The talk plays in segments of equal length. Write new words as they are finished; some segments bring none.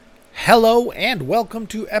Hello and welcome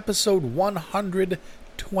to episode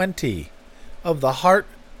 120 of the Heart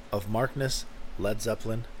of Markness Led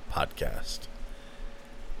Zeppelin podcast.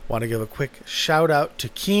 Want to give a quick shout out to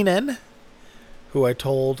Keenan, who I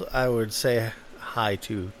told I would say hi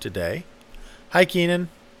to today. Hi Keenan.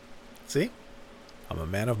 See? I'm a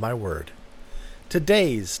man of my word.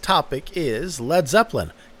 Today's topic is Led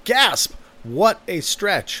Zeppelin. Gasp! What a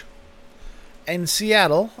stretch! In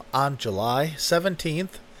Seattle on July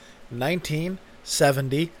 17th,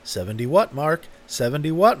 1970. 70 what, Mark? 70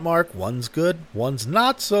 what, Mark? One's good, one's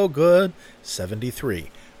not so good. 73.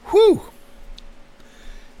 Whew!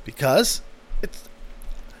 Because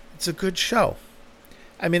it's a good show.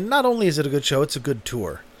 I mean, not only is it a good show, it's a good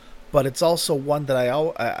tour. But it's also one that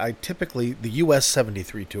I typically, the US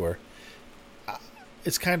 73 tour,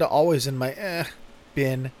 it's kind of always in my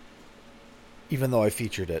bin, even though I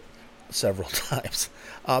featured it several times.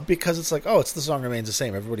 Because it's like, it's The Song Remains the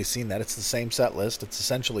Same. Everybody's seen that. It's the same set list. It's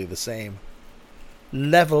essentially the same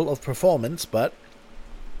level of performance. But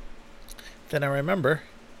then I remember,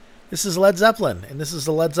 this is Led Zeppelin, and this is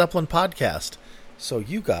the Led Zeppelin podcast. So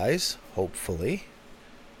you guys, hopefully,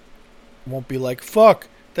 won't be like, fuck,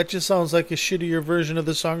 that just sounds like a shittier version of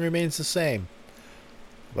The Song Remains the Same.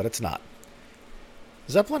 But it's not.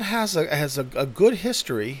 Zeppelin has a good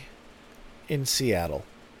history in Seattle.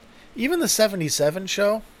 Even the 77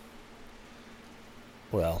 show,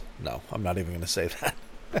 well, no, I'm not even going to say that.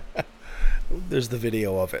 There's the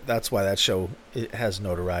video of it. That's why that show has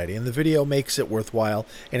notoriety. And the video makes it worthwhile.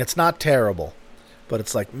 And it's not terrible. But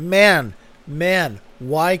it's like, man,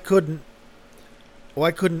 why couldn't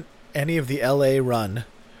any of the LA run,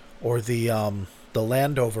 or the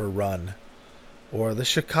Landover run, or the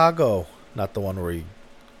Chicago, not the one where he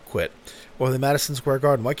quit, or the Madison Square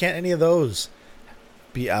Garden, why can't any of those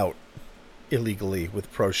be out illegally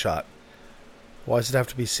with Pro Shot? Why does it have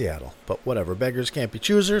to be Seattle? But whatever, beggars can't be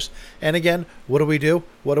choosers. And again, what do we do?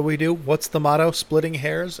 What's the motto? Splitting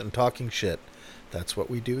hairs and talking shit. That's what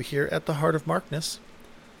we do here at the Heart of Markness.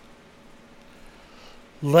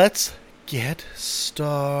 Let's get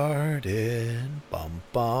started. Bum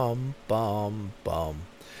bum bum bum.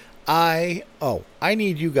 I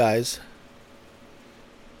need you guys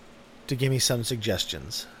to give me some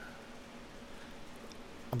suggestions.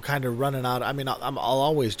 I'm kind of running out. I mean, I'll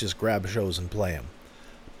always just grab shows and play them.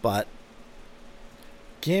 But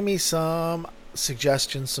give me some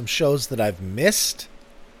suggestions, some shows that I've missed,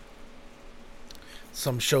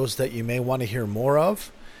 some shows that you may want to hear more of.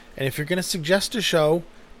 And if you're going to suggest a show,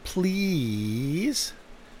 please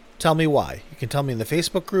tell me why. You can tell me in the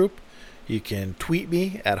Facebook group. You can tweet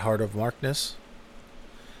me at Heart of Markness.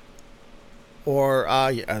 Or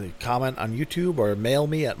comment on YouTube, or mail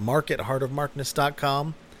me at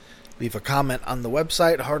mark@heartofmarkness.com. Leave a comment on the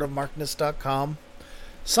website, heartofmarkness.com.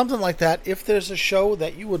 Something like that. If there's a show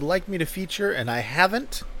that you would like me to feature and I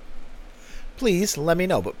haven't, please let me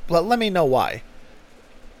know. But let me know why.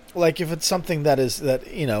 Like if it's something that is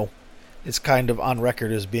kind of on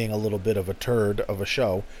record as being a little bit of a turd of a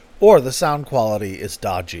show, or the sound quality is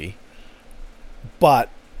dodgy, but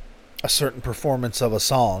a certain performance of a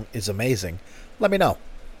song is amazing, let me know.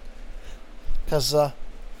 Because I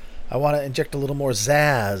want to inject a little more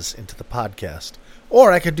zazz into the podcast.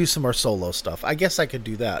 Or I could do some more solo stuff. I guess I could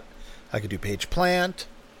do that. I could do Paige Plant,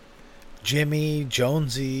 Jimmy,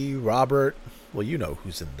 Jonesy, Robert. Well, you know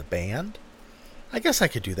who's in the band. I guess I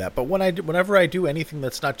could do that. But whenever I do anything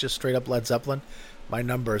that's not just straight up Led Zeppelin, my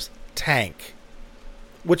numbers tank.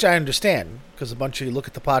 Which I understand, because a bunch of you look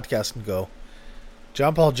at the podcast and go,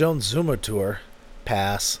 John Paul Jones Zuma tour,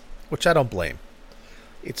 pass, which I don't blame.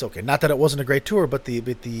 It's okay. Not that it wasn't a great tour, but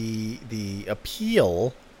the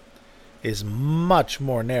appeal is much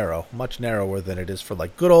narrower than it is for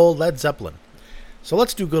like good old Led Zeppelin. So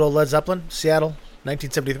let's do good old Led Zeppelin, Seattle,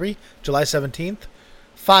 1973, July 17th,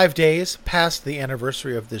 5 days past the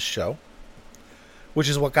anniversary of this show, which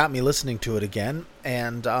is what got me listening to it again.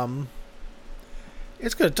 And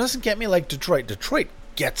it's good. It doesn't get me like Detroit. Detroit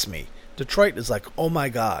gets me. Detroit is like, oh my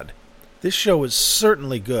god, this show is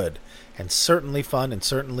certainly good and certainly fun and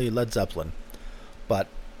certainly Led Zeppelin. But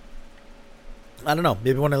I don't know,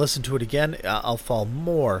 maybe when I listen to it again, I'll fall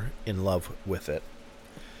more in love with it.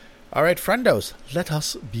 All right, friendos, let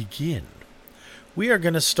us begin. We are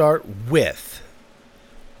going to start with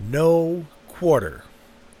No Quarter.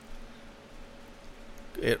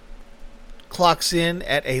 It clocks in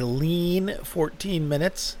at a lean 14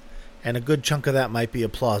 minutes. And a good chunk of that might be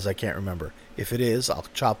applause. I can't remember. If it is, I'll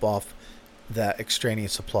chop off that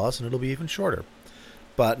extraneous applause and it'll be even shorter.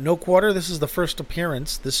 But No Quarter, this is the first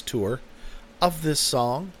appearance, this tour, of this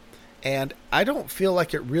song. And I don't feel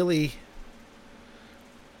like it really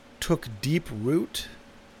took deep root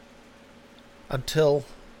until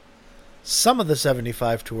some of the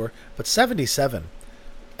 75 tour, but 77,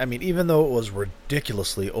 I mean, even though it was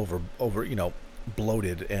ridiculously over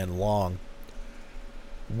bloated and long,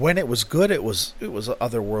 when it was good, it was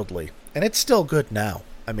otherworldly. And it's still good now.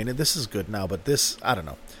 I mean, this is good now, but this, I don't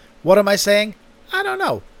know. What am I saying? I don't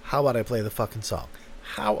know. How about I play the fucking song?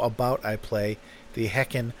 How about I play the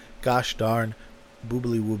heckin' gosh darn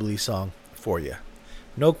boobly woobly song for you?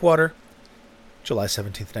 No Quarter, July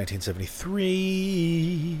 17th,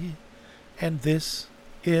 1973. And this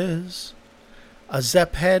is a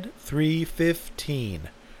Zepphead 315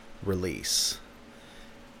 release.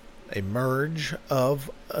 A merge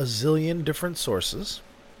of a zillion different sources.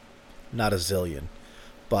 Not a zillion,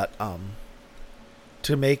 but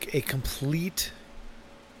to make a complete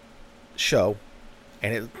show,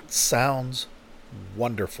 and it sounds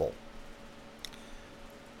wonderful.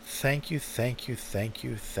 Thank you to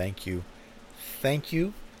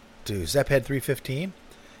Zepphead 315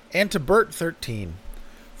 and to Bert 13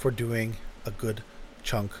 for doing a good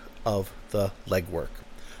chunk of the legwork.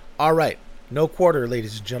 All right, No Quarter,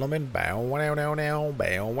 ladies and gentlemen. Bow wow now now,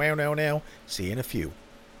 bow wow now now. See you in a few.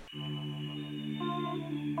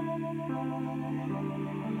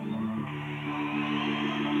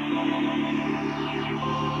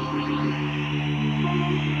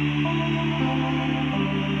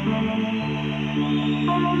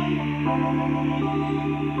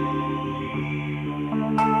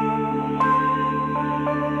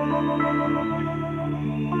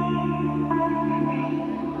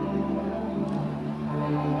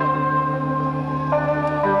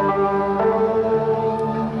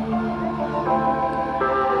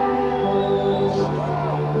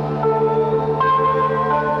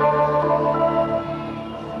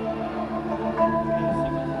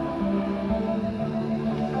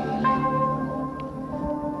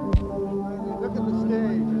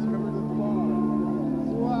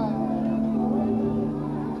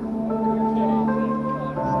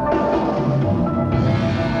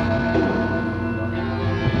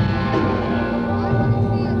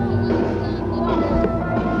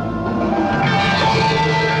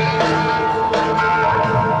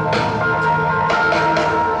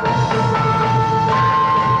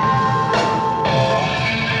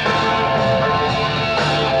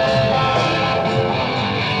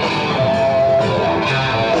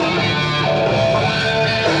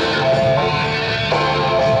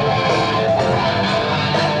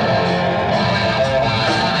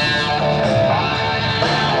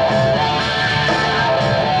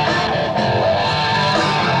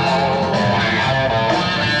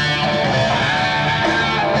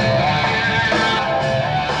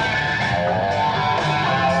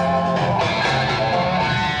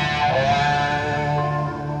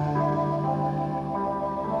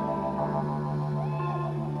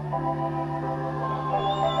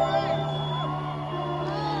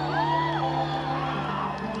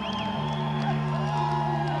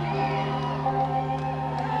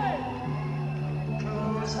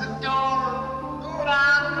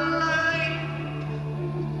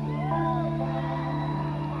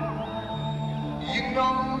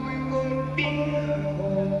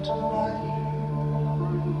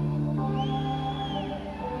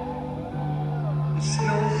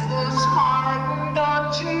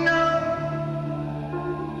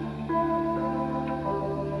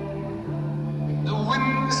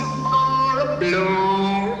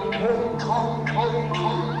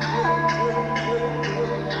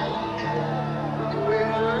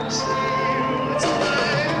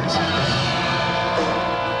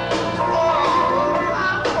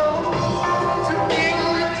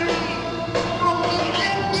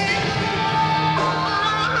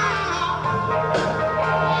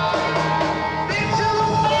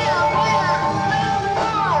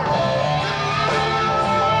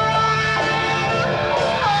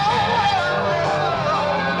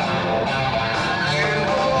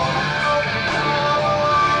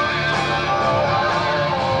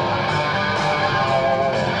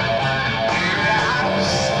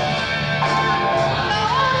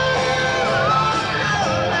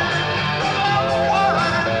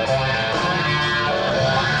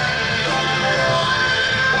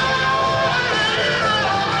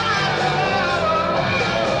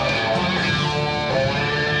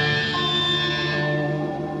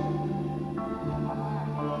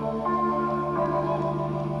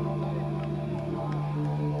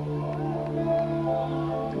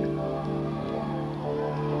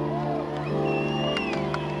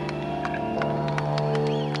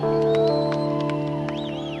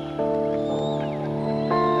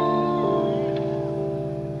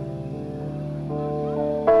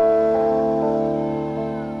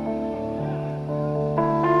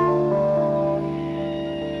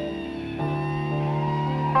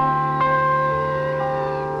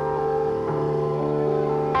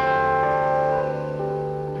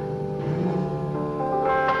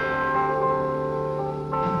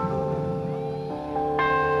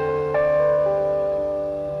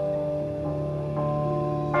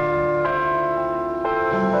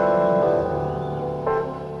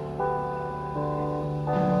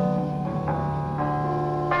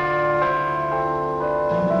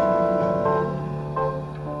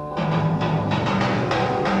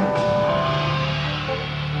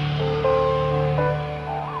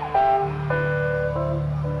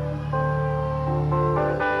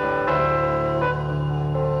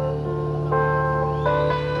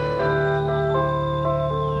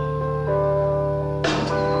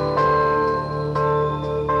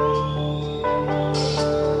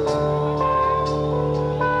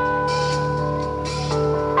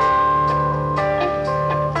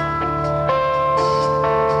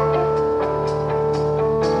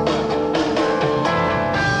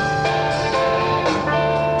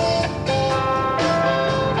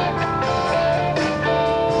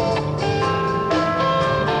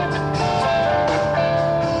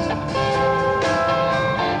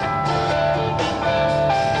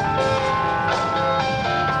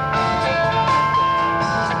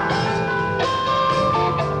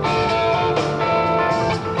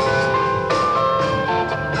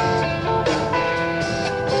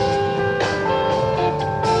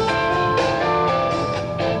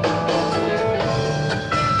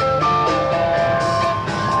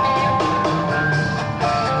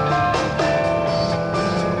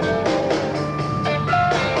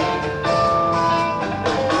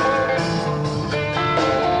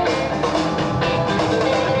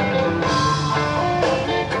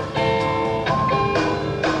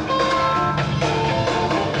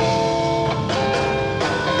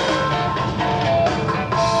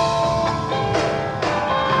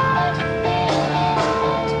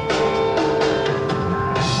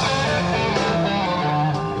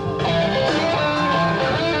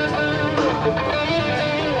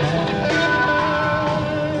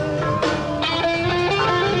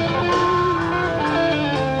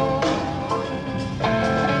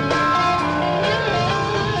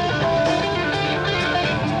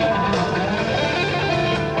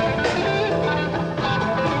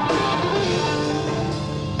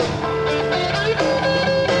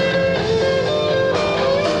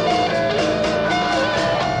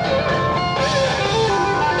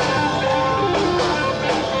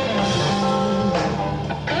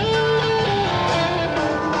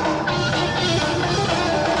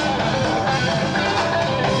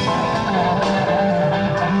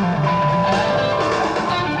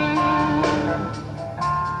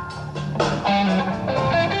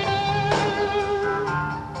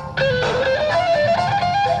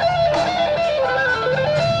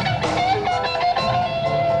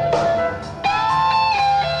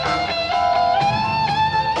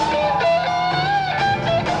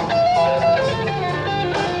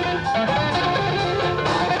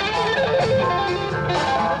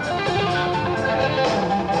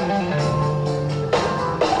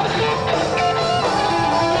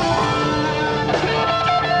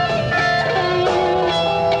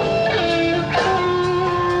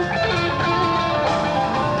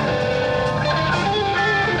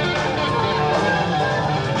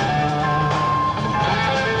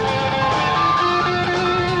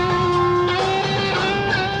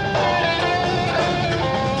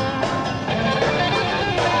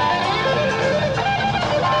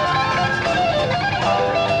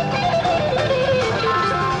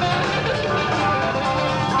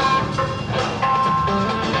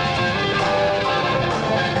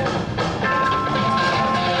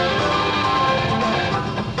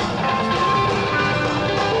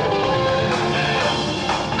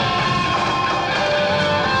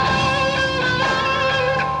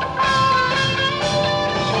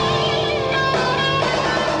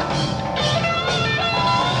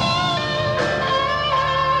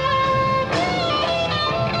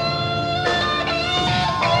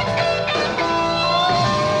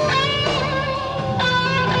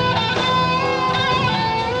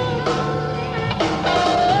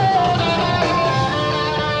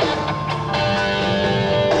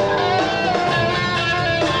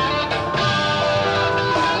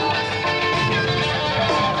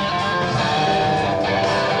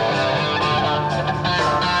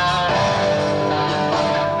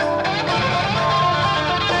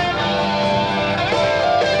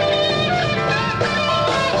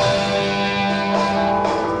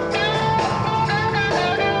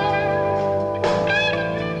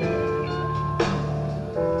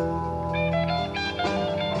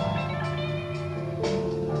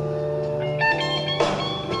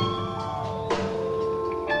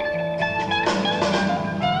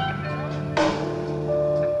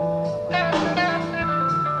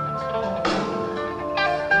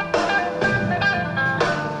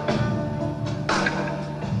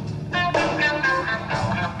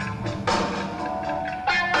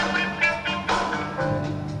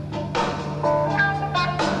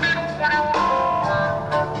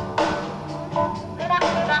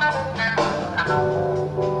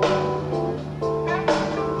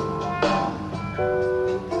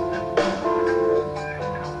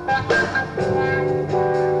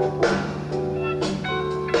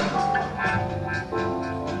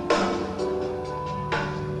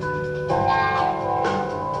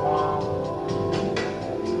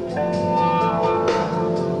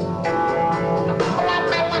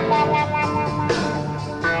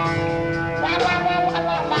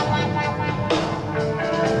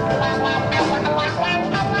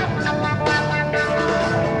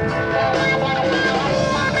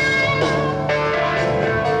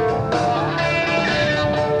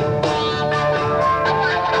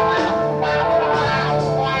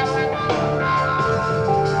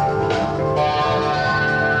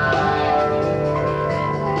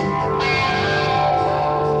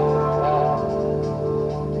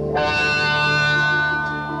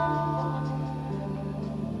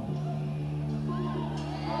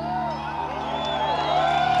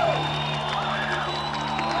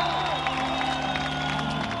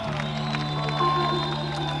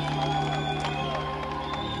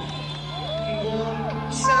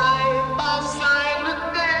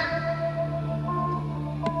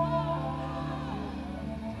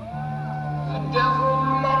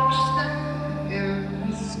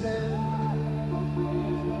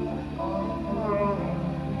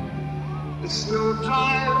 Snow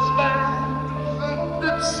drives by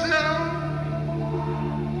the sound.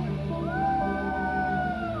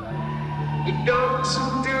 It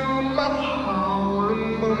doesn't do my heart,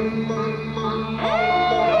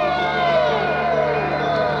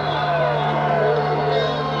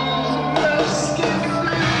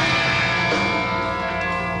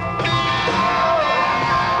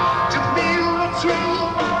 to feel the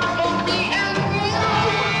truth of me and you.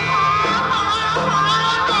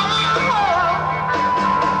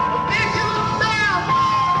 If you found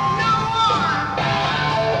no one,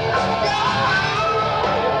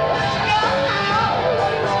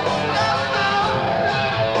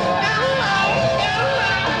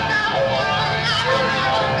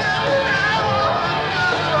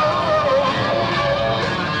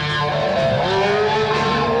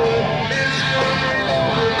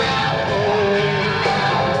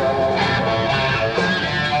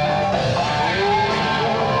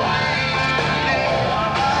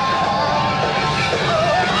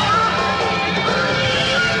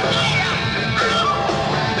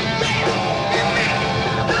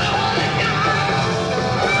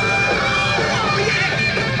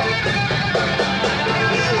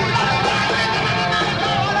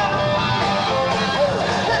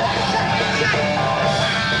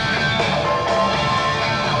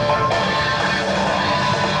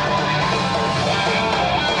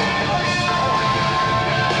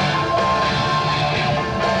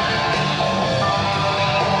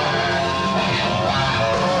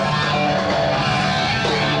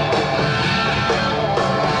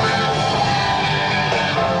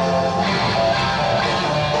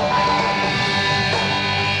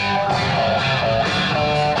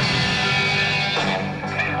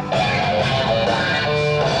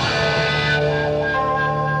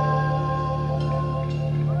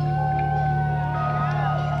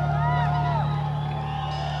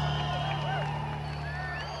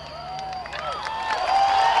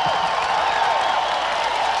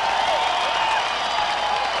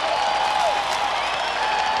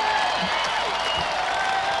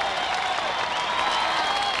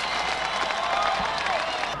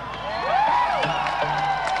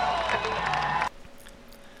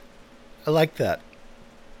 I like that.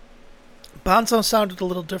 Bonzo sounded a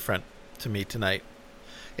little different to me tonight.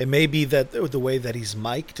 It may be that the way that he's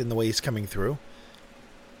mic'd and the way he's coming through.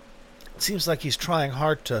 It seems like he's trying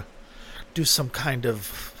hard to do some kind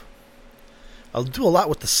of... I'll do a lot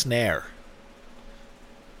with the snare.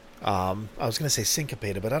 I was going to say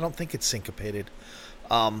syncopated, but I don't think it's syncopated.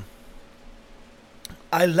 I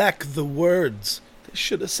lack the words. They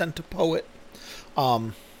should have sent a poet.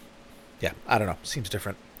 Yeah, I don't know. Seems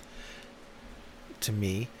different to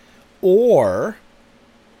me. Or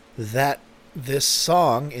that this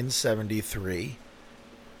song in 73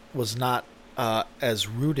 was not as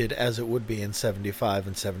rooted as it would be in 75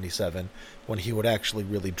 and 77 when he would actually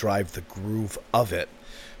really drive the groove of it.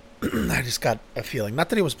 I just got a feeling, not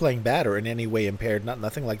that he was playing bad or in any way impaired,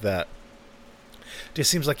 nothing like that. It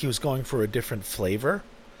just seems like he was going for a different flavor,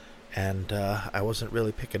 and I wasn't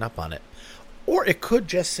really picking up on it. Or it could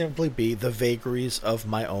just simply be the vagaries of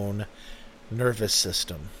my own nervous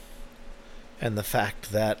system, and the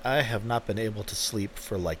fact that I have not been able to sleep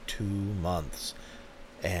for like 2 months,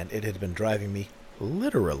 and it had been driving me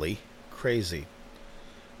literally crazy.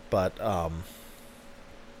 But a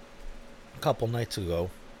couple nights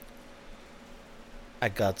ago, I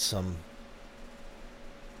got some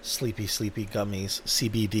sleepy gummies,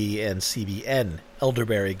 CBD and CBN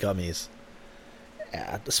elderberry gummies,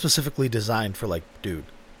 specifically designed for like, dude,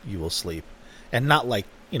 you will sleep, and not like,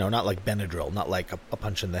 not like Benadryl, not like a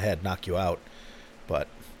punch in the head, knock you out, but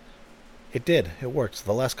it did. It worked.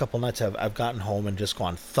 The last couple nights I've gotten home and just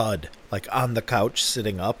gone thud, like on the couch,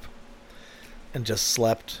 sitting up, and just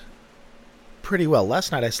slept pretty well.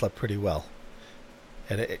 Last night I slept pretty well,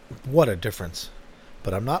 and what a difference.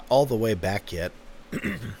 But I'm not all the way back yet.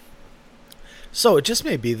 So it just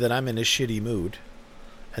may be that I'm in a shitty mood,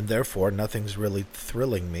 and therefore nothing's really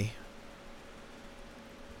thrilling me.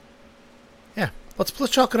 Yeah, let's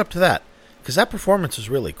chalk it up to that, because that performance was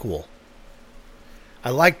really cool. I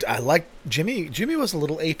liked Jimmy. Jimmy was a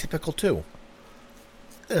little atypical too.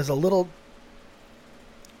 There's a little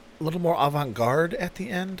more avant-garde at the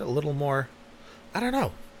end, a little more, I don't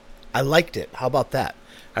know. I liked it. How about that?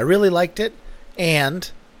 I really liked it, and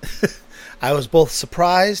I was both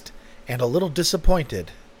surprised and a little disappointed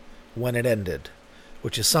when it ended,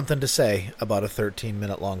 which is something to say about a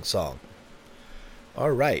 13-minute long song.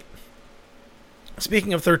 All right.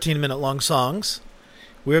 Speaking of 13-minute long songs,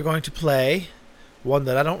 we're going to play one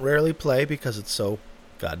that I don't rarely play because it's so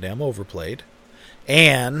goddamn overplayed,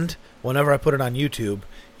 and Whenever I put it on YouTube,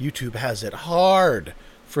 YouTube has it hard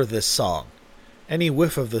for this song. Any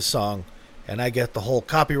whiff of this song, and I get the whole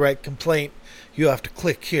copyright complaint. You have to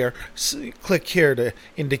click here to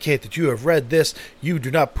indicate that you have read this. You do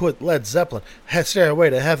not put Led Zeppelin, Stairway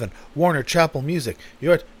to Heaven, Warner Chappell music.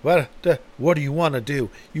 What do you want to do?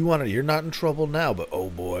 You're not in trouble now, but oh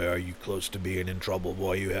boy, are you close to being in trouble,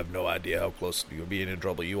 boy. You have no idea how close to being in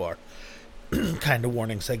trouble you are. Kind of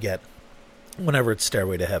warnings I get whenever it's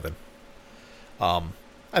Stairway to Heaven.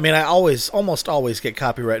 I almost always get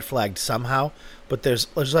copyright flagged somehow, but there's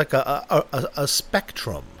like a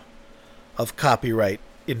spectrum of copyright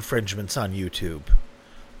infringements on YouTube.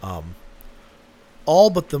 All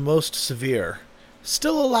but the most severe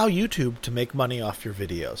still allow YouTube to make money off your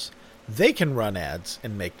videos. They can run ads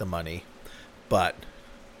and make the money, but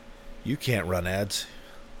you can't run ads,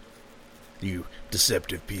 you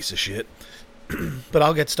deceptive piece of shit. But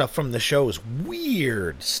I'll get stuff from the shows,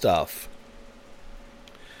 weird stuff.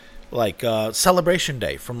 Like Celebration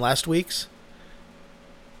Day from last week's.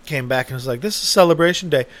 Came back and was like, this is Celebration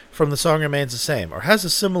Day from The Song Remains the Same, or has a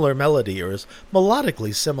similar melody, or is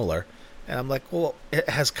melodically similar. And I'm like, well,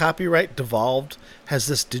 has copyright devolved? Has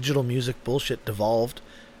this digital music bullshit devolved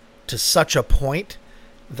to such a point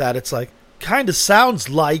that it's like, kind of sounds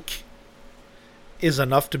like, is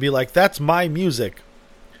enough to be like, that's my music.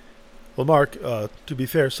 Well, Mark, to be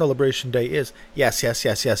fair, Celebration Day is. Yes.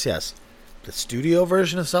 The studio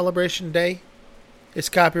version of Celebration Day is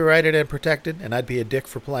copyrighted and protected, and I'd be a dick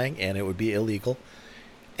for playing, and it would be illegal.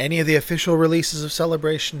 Any of the official releases of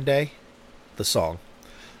Celebration Day, the song,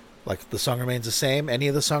 like The Song Remains the Same, any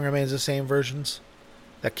of the Song Remains the Same versions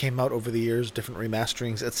that came out over the years, different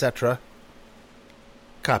remasterings, etc.,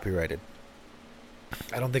 copyrighted.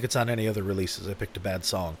 I don't think it's on any other releases. I picked a bad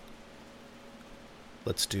song.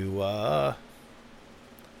 Let's do,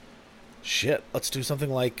 let's do something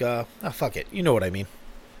like, fuck it. You know what I mean.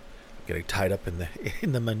 I'm getting tied up in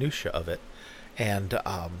the minutia of it. And,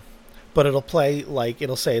 but it'll play like,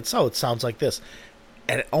 it'll say, it sounds like this.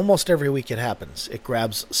 And almost every week it happens. It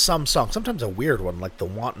grabs some song, sometimes a weird one, like the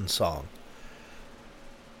Wanton song.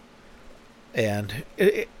 And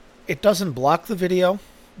it doesn't block the video.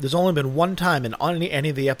 There's only been one time in any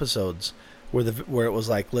of the episodes where it was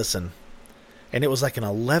like, listen. And it was like an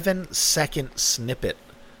 11-second snippet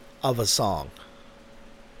of a song.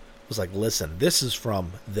 It was like, listen, this is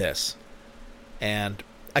from this. And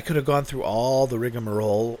I could have gone through all the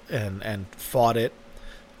rigmarole and fought it,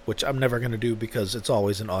 which I'm never going to do because it's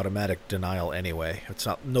always an automatic denial anyway. It's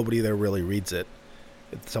not, nobody there really reads it.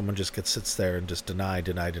 Someone just sits there and just deny.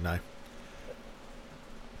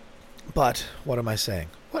 But what am I saying?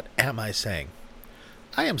 I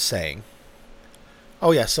am saying,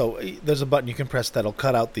 oh yeah, so there's a button you can press that'll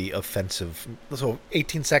cut out the offensive. So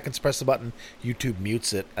 18 seconds, press the button, YouTube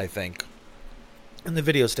mutes it, I think. And the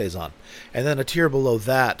video stays on. And then a tier below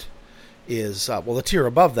that is, the tier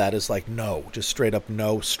above that is like no, just straight up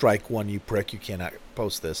no, strike one, you prick, you cannot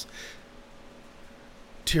post this.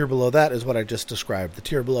 Tier below that is what I just described. The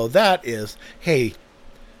tier below that is, hey,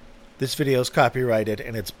 this video is copyrighted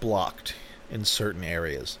and it's blocked in certain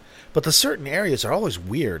areas. But the certain areas are always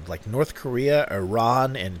weird, like North Korea,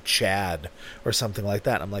 Iran, and Chad, or something like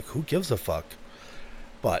that. I'm like, who gives a fuck?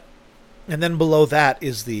 But, and then below that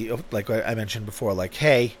is the, like I mentioned before, like,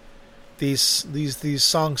 hey, these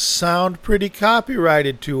songs sound pretty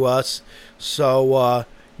copyrighted to us, so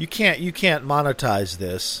you can't monetize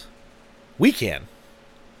this. We can,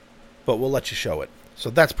 but we'll let you show it. So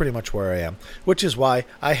that's pretty much where I am, which is why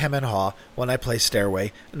I hem and haw when I play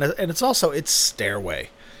Stairway, and it's Stairway.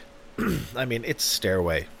 I mean, it's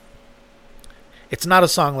Stairway. It's not a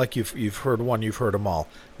song like you've heard one, you've heard them all.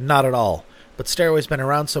 Not at all. But Stairway's been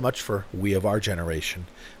around so much for we of our generation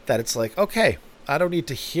that it's like, okay, I don't need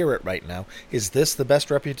to hear it right now. Is this the best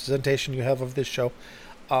representation you have of this show?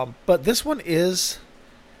 But this one is...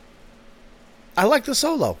 I like the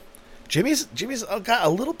solo. Jimmy's got a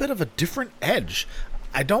little bit of a different edge.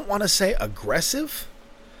 I don't want to say aggressive,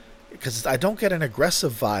 because I don't get an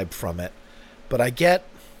aggressive vibe from it, but I get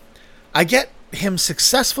him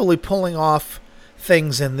successfully pulling off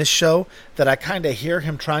things in this show that I kind of hear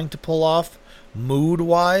him trying to pull off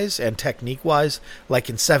mood-wise and technique-wise, like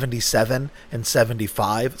in 77 and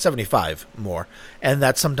 75 more, and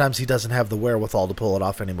that sometimes he doesn't have the wherewithal to pull it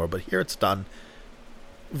off anymore, but here it's done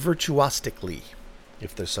virtuosically,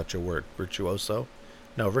 if there's such a word. Virtuoso?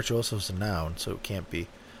 No, virtuoso is a noun, so it can't be.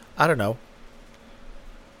 I don't know.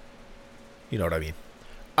 You know what I mean.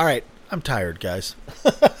 Alright, I'm tired, guys.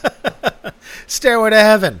 Stairway to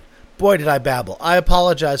Heaven. Boy, did I babble. I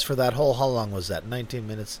apologize for that whole... How long was that? 19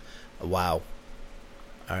 minutes? Wow.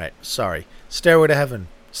 Alright, sorry. Stairway to Heaven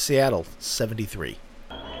Seattle, 73.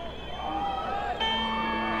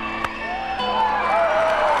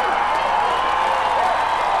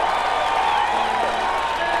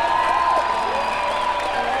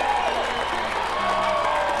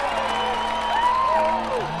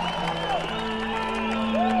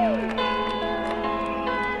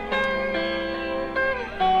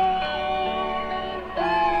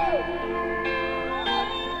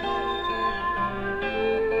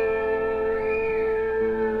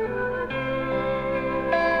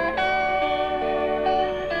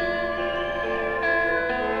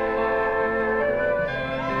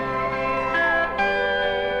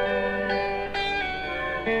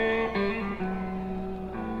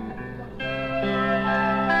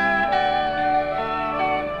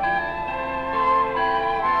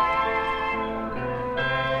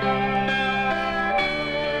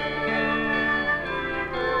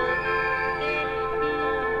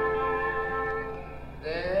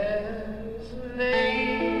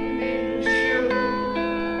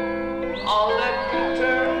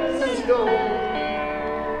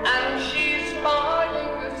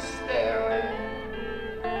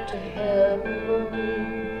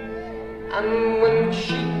 And when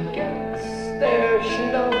she gets there, she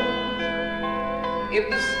knows if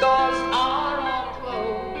the stores are all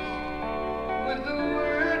closed, with the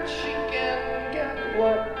word she can get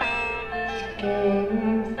what she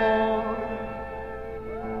came for.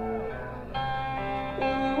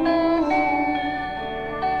 Ooh,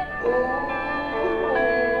 ooh,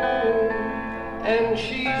 and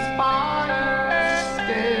she's by a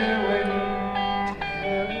stairway to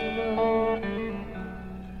heaven.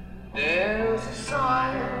 There's a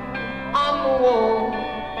sign on the wall,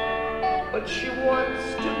 but she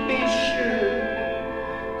wants to be sure,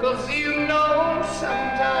 'cause you know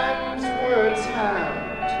sometimes words have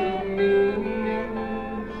two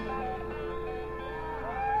meanings.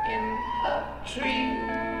 In a tree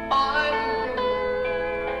by the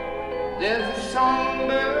road, there's a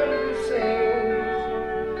songbird who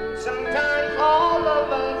sings. Sometimes all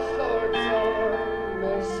of our thoughts are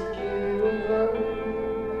misgiven,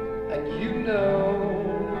 and you know.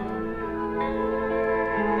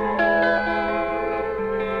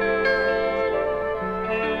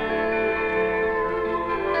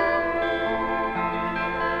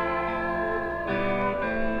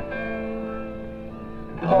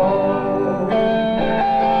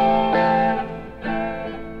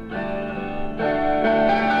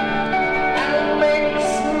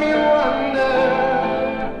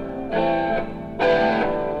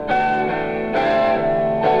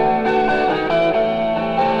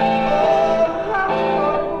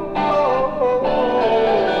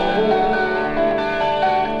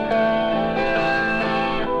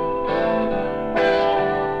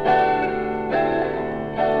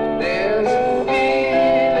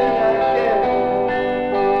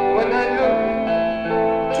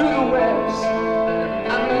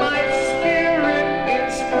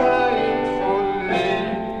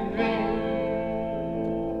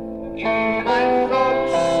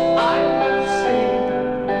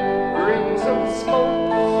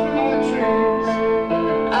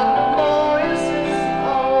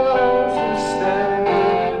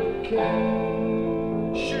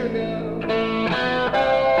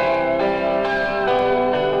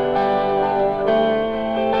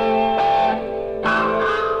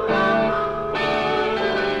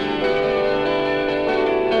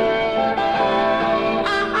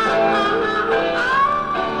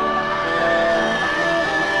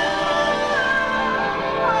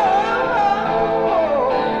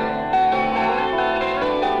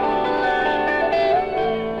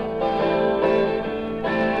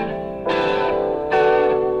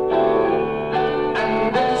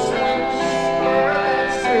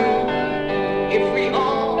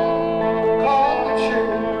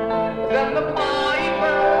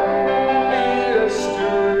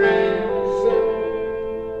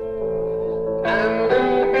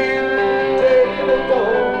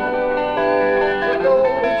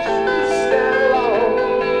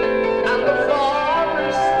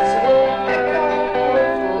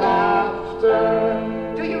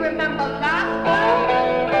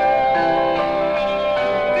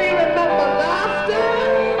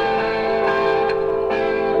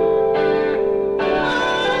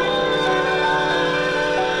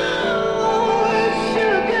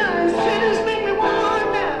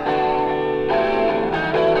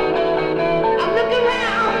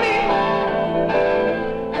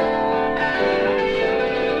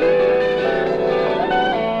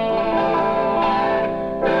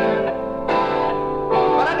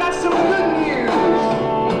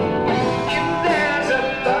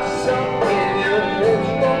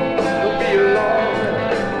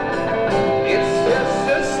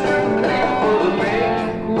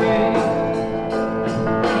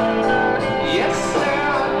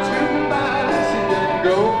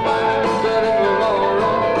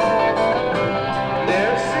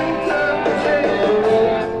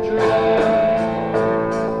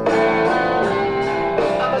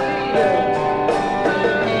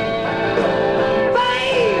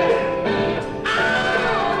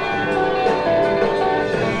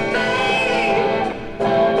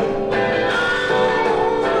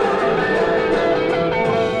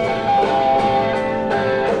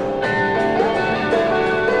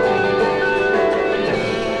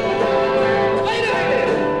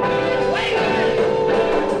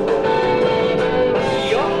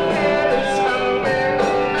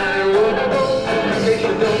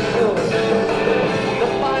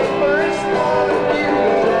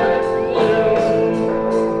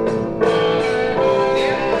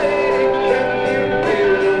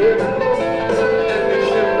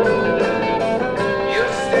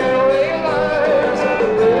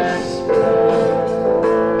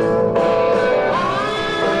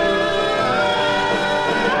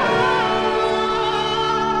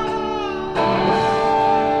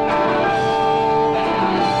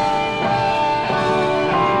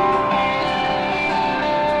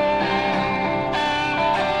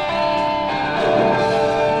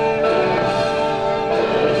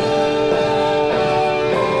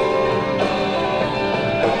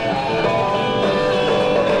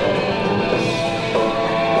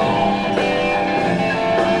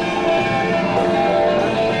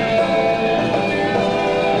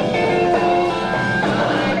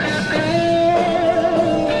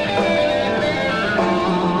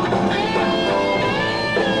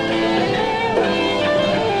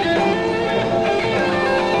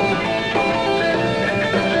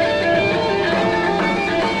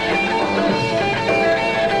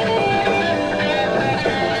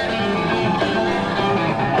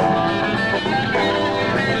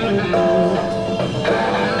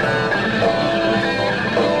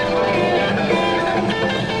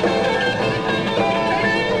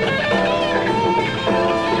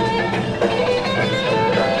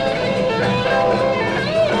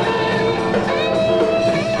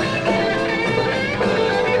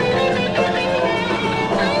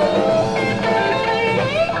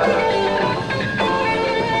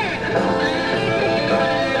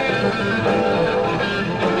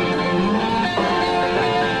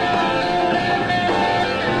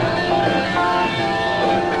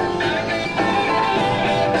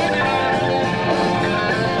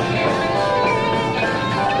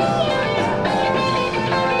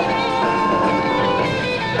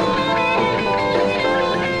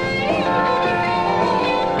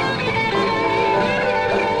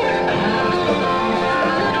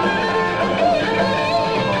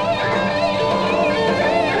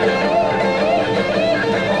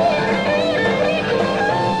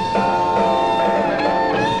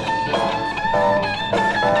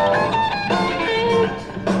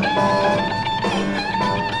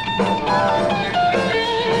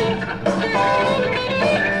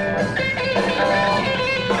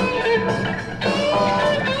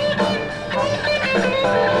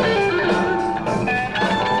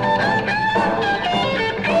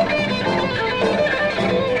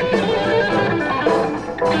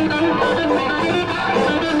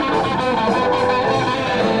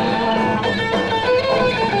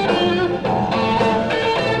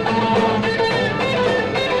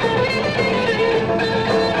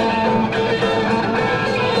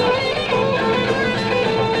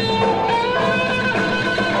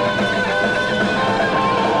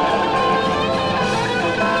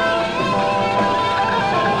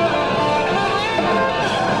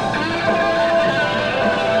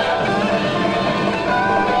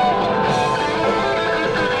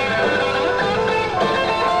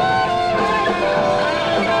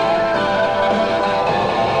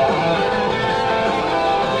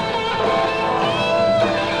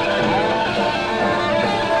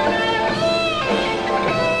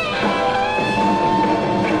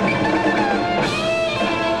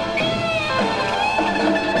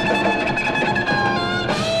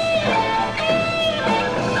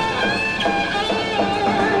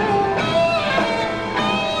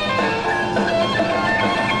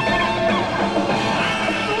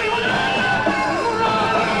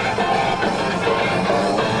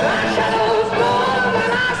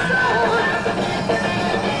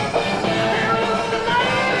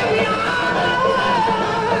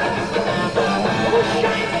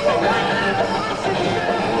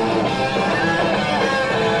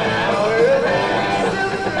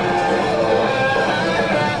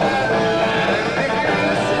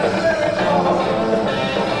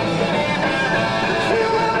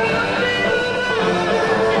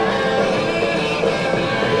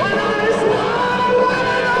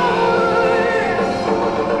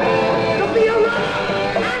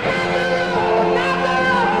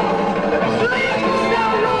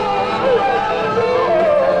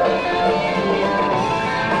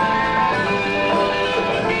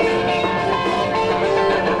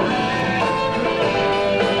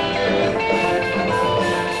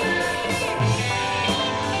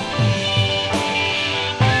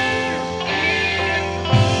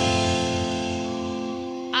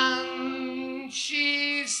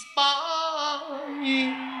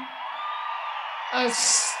 a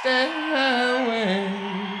stairway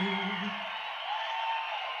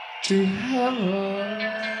to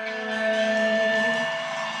heaven.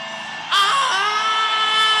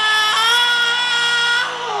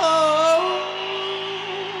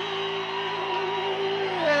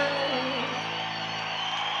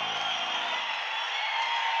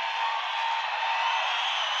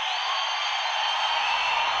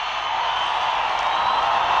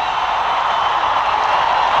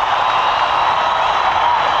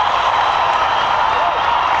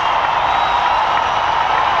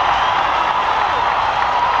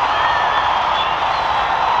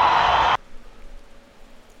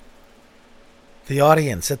 The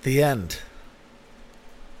audience at the end.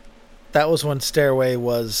 That was when Stairway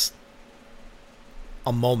was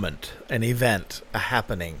a moment, an event, a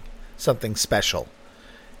happening, something special.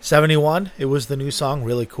 71, it was the new song,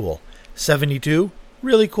 really cool. 72,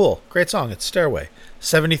 really cool, great song, it's Stairway.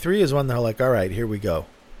 73 is when they're like, all right, here we go.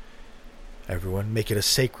 Everyone, make it a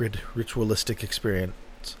sacred, ritualistic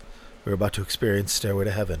experience. We're about to experience Stairway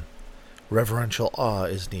to Heaven. Reverential awe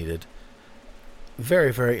is needed.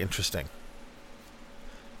 Very, very interesting.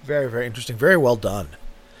 Very, very interesting. Very well done.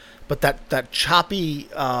 But that choppy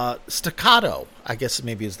staccato, I guess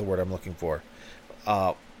maybe is the word I'm looking for.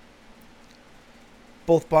 Both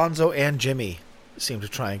Bonzo and Jimmy seem to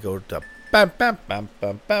try and go to bam, bam, bam,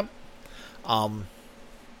 bam, bam. I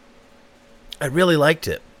really liked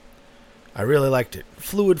it.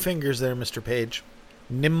 Fluid fingers there, Mr. Page.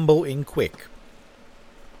 Nimble and quick.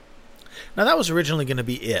 Now, that was originally going to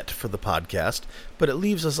be it for the podcast, but it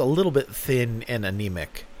leaves us a little bit thin and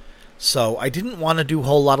anemic. So I didn't want to do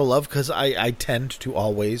Whole Lotta Love because I tend to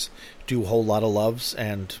always do Whole Lotta Loves,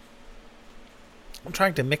 and I'm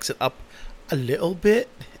trying to mix it up a little bit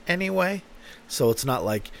anyway. So it's not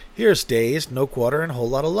like, here's Dazed, No Quarter, and Whole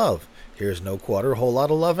Lotta Love. Here's No Quarter, Whole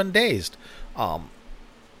Lotta Love, and Dazed.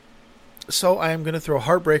 So I am going to throw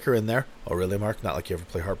Heartbreaker in there. Oh, really, Mark? Not like you ever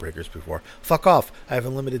played Heartbreakers before. Fuck off. I have a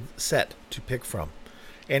limited set to pick from.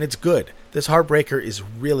 And it's good. This Heartbreaker is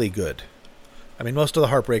really good. I mean, most of the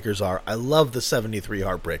Heartbreakers are. I love the 73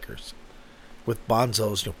 Heartbreakers. With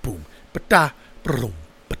Bonzo's, boom, ba-da, boom,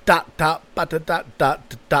 ba-da, da, ba-da-da, da, da,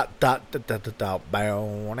 da, da, da, da, da,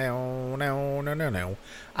 bow, now, now, now, now, now.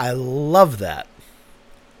 I love that.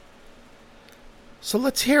 So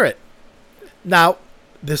let's hear it. Now,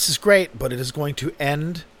 this is great, but it is going to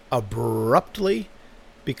end abruptly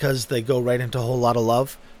because they go right into a Whole Lotta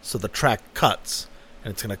Love, so the track cuts.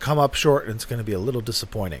 And it's going to come up short, and it's going to be a little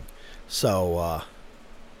disappointing. So,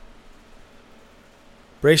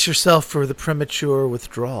 brace yourself for the premature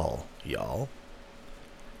withdrawal, y'all.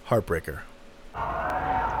 Heartbreaker.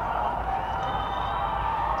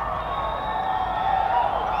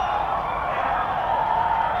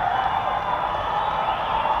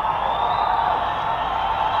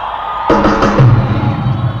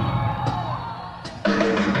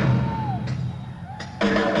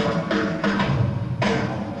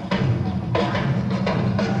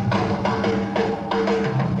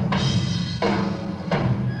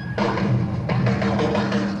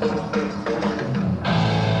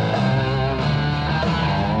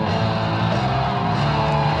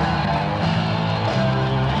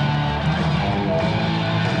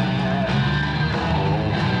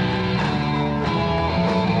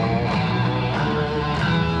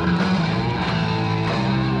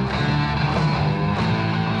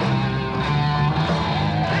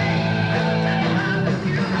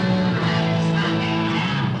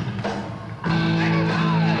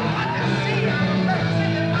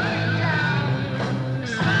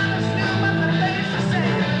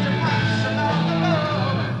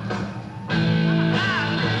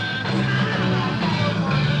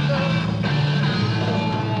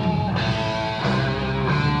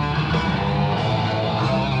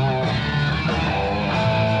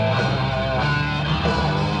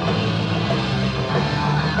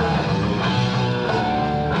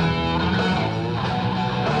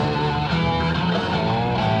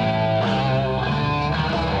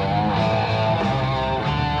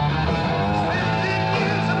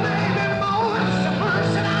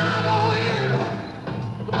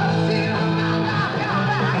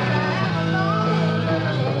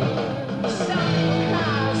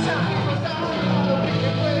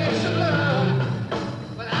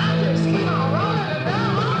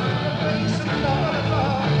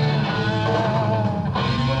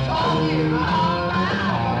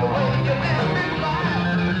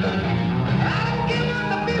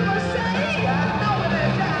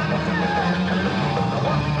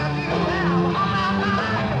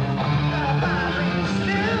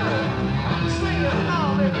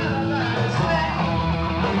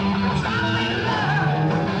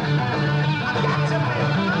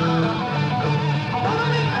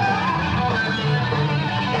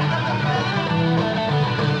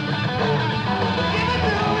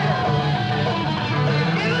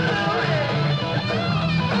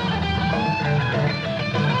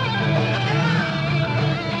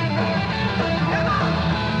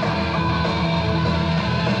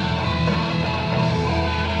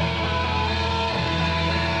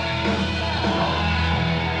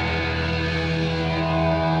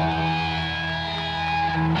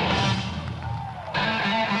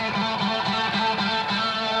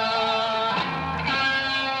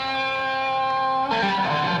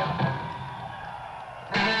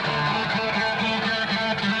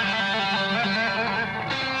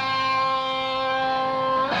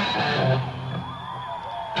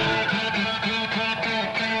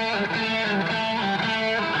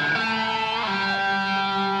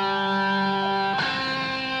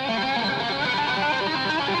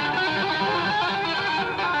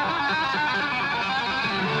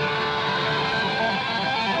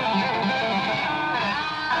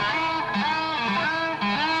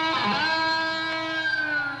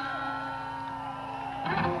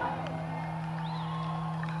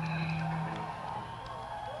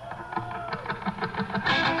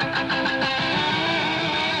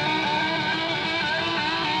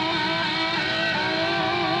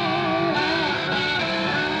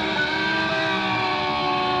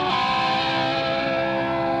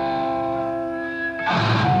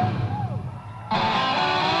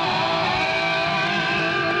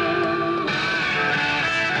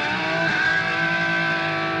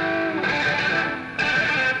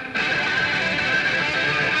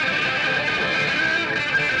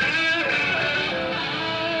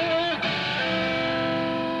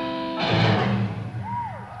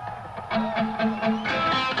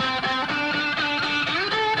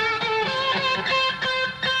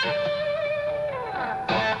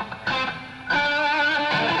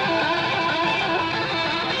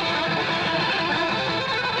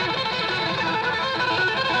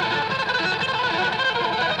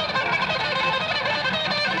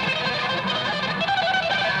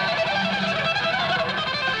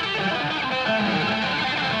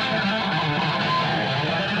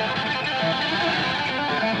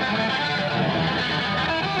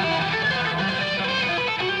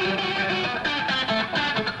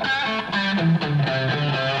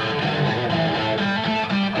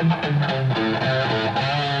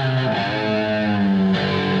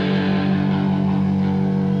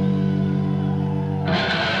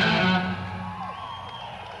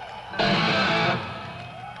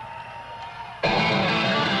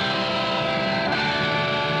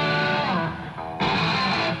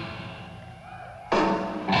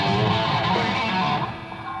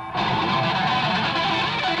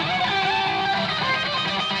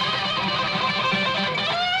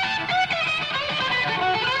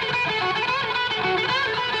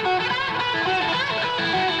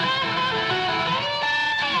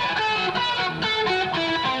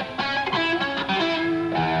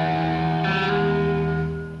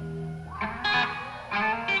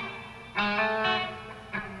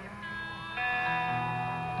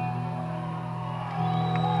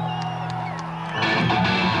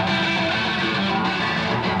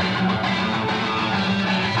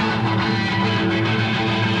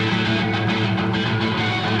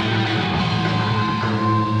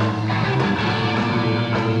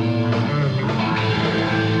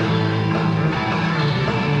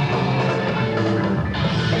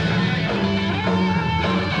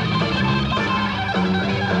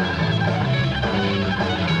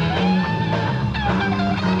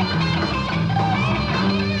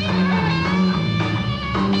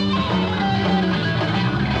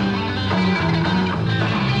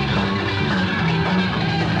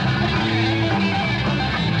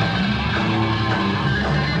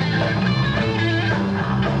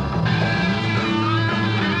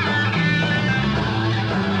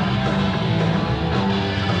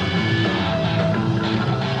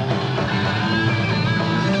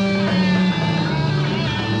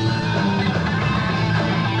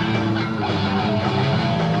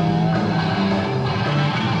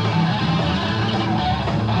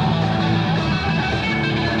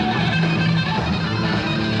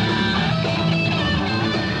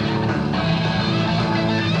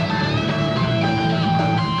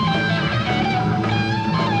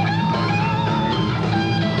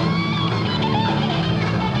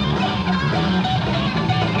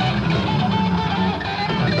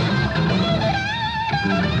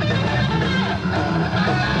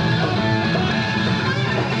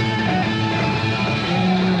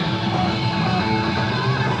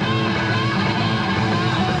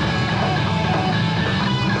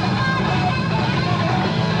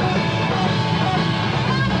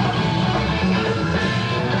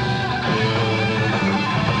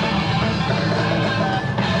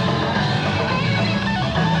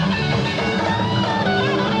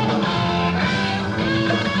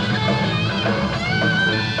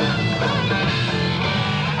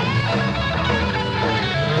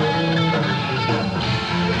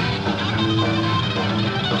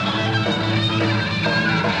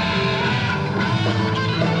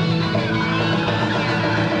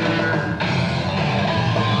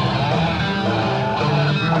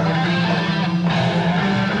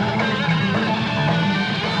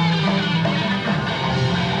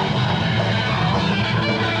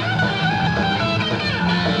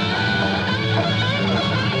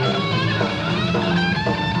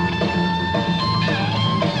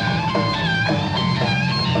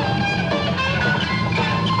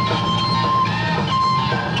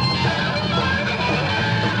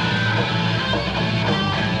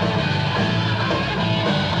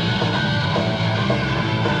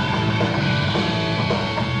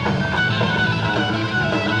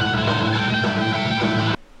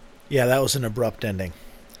 Yeah, that was an abrupt ending.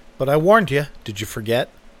 But I warned you. Did you forget?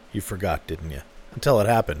 You forgot, didn't you? Until it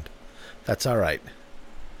happened. That's all right.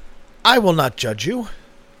 I will not judge you.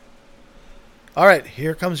 All right,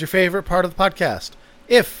 here comes your favorite part of the podcast.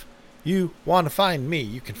 If you want to find me,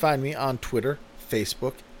 you can find me on Twitter,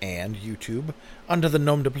 Facebook, and YouTube under the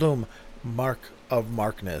Gnome de Plume Mark of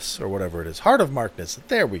Markness, or whatever it is. Heart of Markness.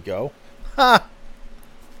 There we go. Ha!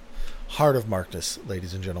 Heart of Markness,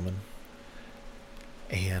 ladies and gentlemen.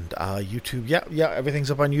 And YouTube, yeah,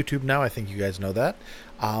 everything's up on YouTube now. I think you guys know that.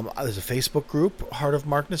 There's a Facebook group, Heart of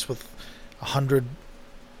Markness, with 100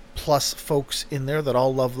 plus folks in there that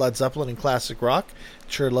all love Led Zeppelin and classic rock.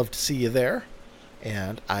 Sure love to see you there.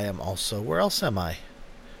 And I am also, where else am I?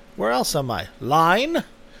 Line?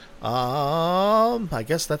 I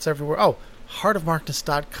guess that's everywhere. Oh,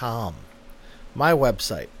 heartofmarkness.com. My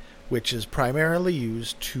website, which is primarily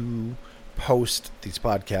used to post these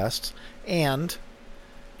podcasts and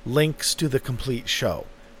links to the complete show.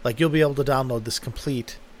 Like, you'll be able to download this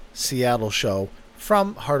complete Seattle show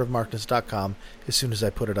from heartofmarkness.com as soon as I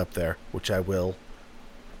put it up there, which I will,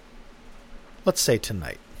 let's say,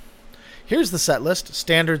 tonight. Here's the set list,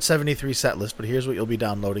 standard 73 set list, but here's what you'll be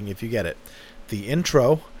downloading if you get it. The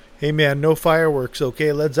intro, hey man, no fireworks,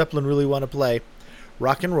 okay, Led Zeppelin really want to play.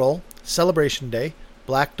 Rock and Roll, Celebration Day,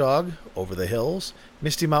 Black Dog, Over the Hills,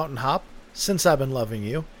 Misty Mountain Hop, Since I've Been Loving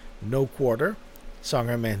You, No Quarter, Song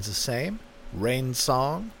Remains the Same, Rain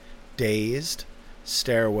Song, Dazed,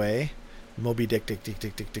 Stairway, Moby Dick, Dick, Dick,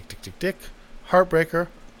 Dick, Dick, Dick, Dick, Dick, Dick, Heartbreaker,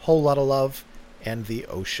 Whole Lotta Love, and The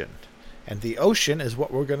Ocean. And The Ocean is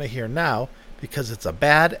what we're going to hear now because it's a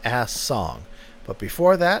badass song. But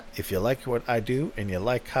before that, if you like what I do and you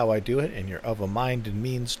like how I do it and you're of a mind and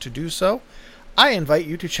means to do so, I invite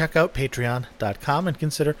you to check out patreon.com and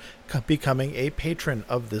consider becoming a patron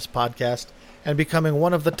of this podcast and becoming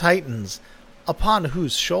one of the titans upon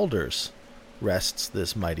whose shoulders rests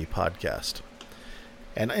this mighty podcast.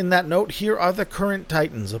 And in that note, here are the current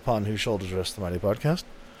titans upon whose shoulders rests the mighty podcast.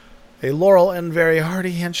 A laurel and very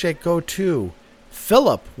hearty handshake go to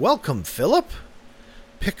Philip. Welcome, Philip.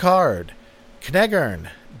 Picard, Knegern,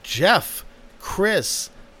 Jeff, Chris,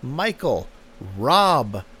 Michael,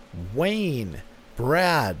 Rob, Wayne,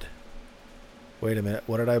 Brad. Wait a minute.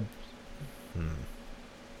 What did I...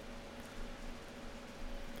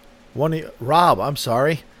 Rob, I'm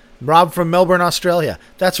sorry. Rob from Melbourne, Australia.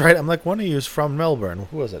 That's right. I'm like, one of you is from Melbourne.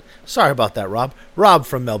 Who was it? Sorry about that, Rob. Rob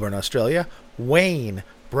from Melbourne, Australia. Wayne,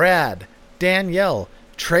 Brad, Danielle,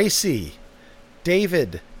 Tracy,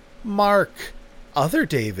 David, Mark, other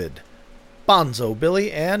David, Bonzo Billy,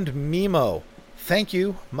 and Mimo. Thank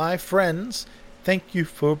you, my friends. Thank you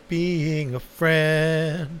for being a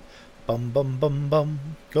friend. Bum, bum, bum, bum.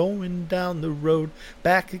 Going down the road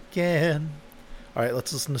back again. All right,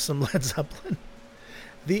 let's listen to some Led Zeppelin.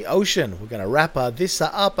 The Ocean. We're going to wrap this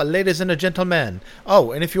up, ladies and gentlemen.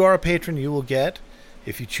 Oh, and if you are a patron, you will get,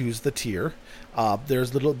 if you choose the tier,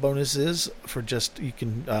 there's little bonuses for just, you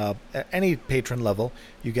can, at any patron level,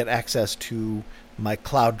 you get access to my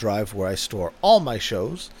cloud drive where I store all my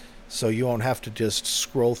shows, so you won't have to just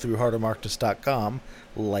scroll through heartofmarkness.com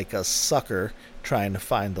like a sucker trying to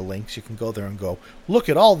find the links. You can go there and go, look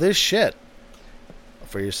at all this shit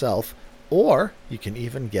for yourself. Or you can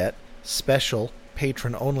even get special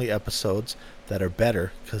patron-only episodes that are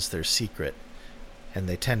better because they're secret. And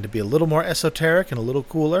they tend to be a little more esoteric and a little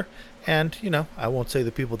cooler. And, you know, I won't say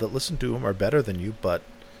the people that listen to them are better than you, but,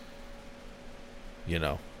 you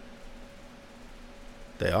know,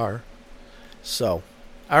 they are. So,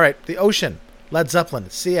 all right, The Ocean, Led Zeppelin,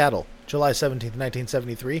 Seattle, July 17th,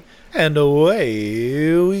 1973. And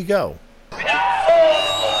away we go.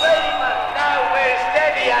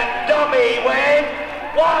 When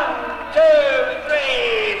 1, 2,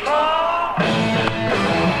 3, 4.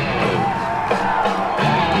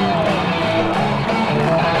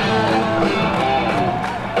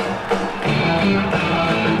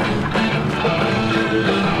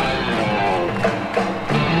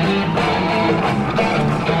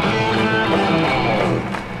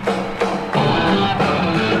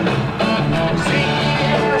 See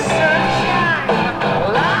the sun.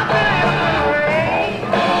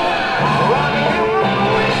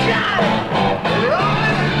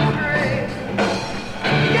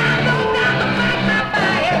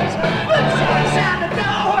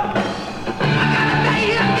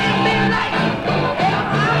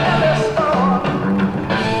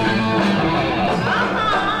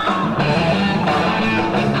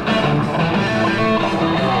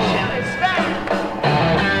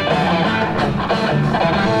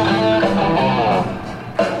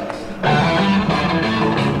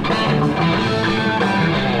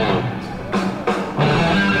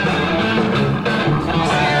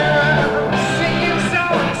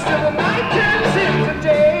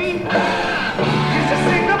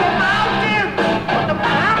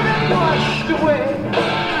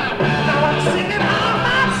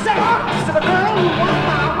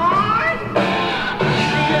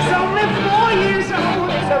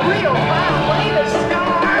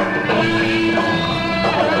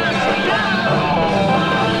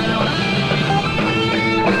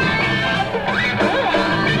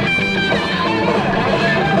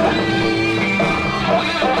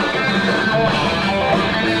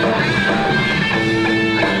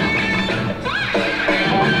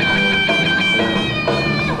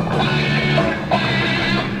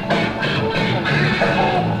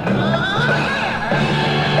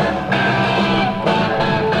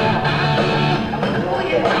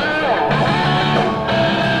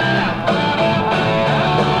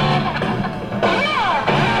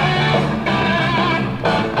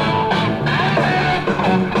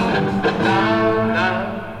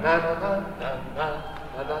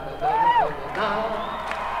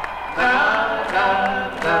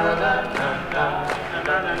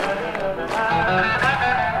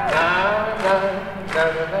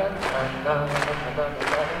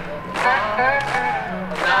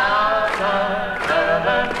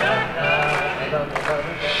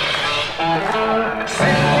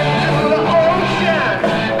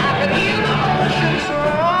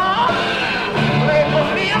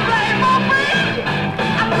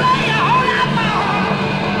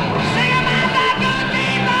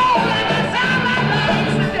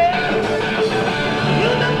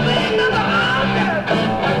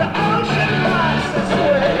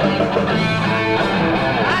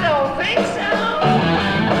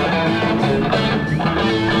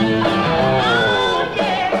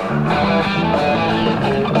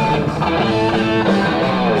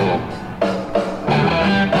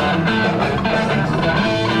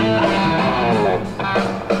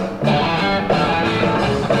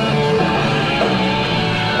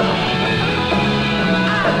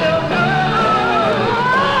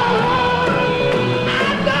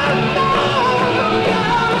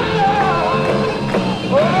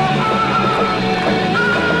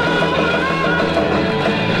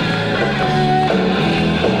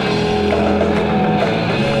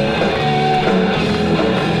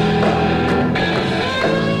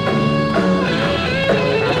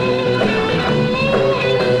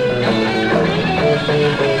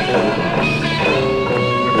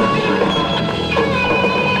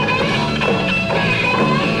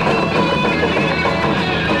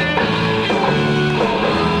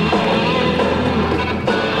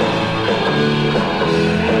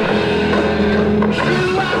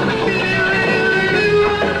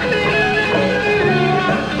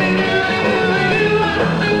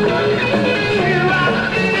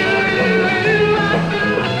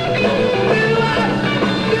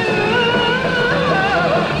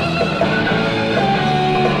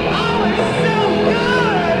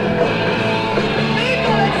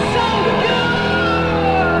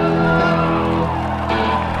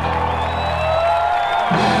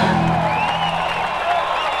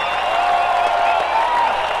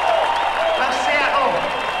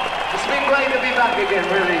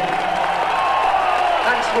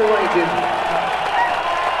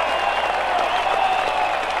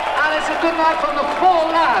 good night from the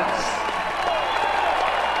four lads.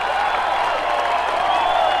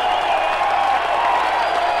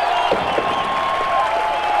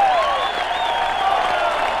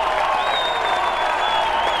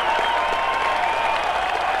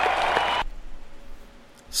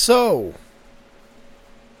 So,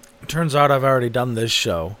 it turns out I've already done this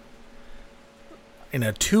show in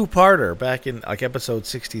a two-parter back in like episode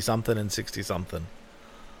 60-something and 60-something.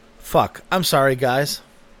 Fuck. I'm sorry, guys.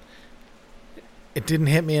 It didn't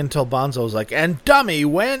hit me until Bonzo was like, and Dummy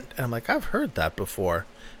went. And I'm like, I've heard that before.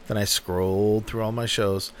 Then I scrolled through all my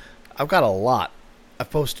shows. I've got a lot. I've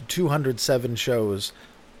posted 207 shows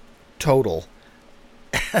total.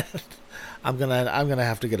 I'm gonna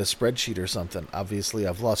have to get a spreadsheet or something. Obviously,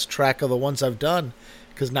 I've lost track of the ones I've done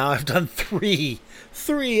because now I've done three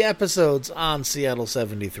episodes on Seattle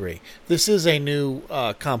 73. This is a new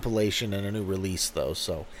compilation and a new release, though,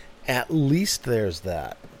 so at least there's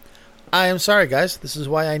that. I am sorry, guys. This is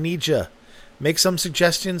why I need you. Make some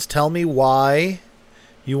suggestions. Tell me why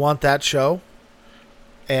you want that show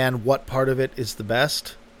and what part of it is the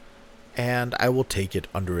best, and I will take it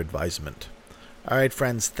under advisement. All right,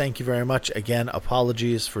 friends, thank you very much. Again,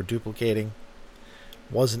 apologies for duplicating.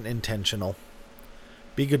 Wasn't intentional.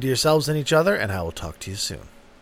 Be good to yourselves and each other, and I will talk to you soon.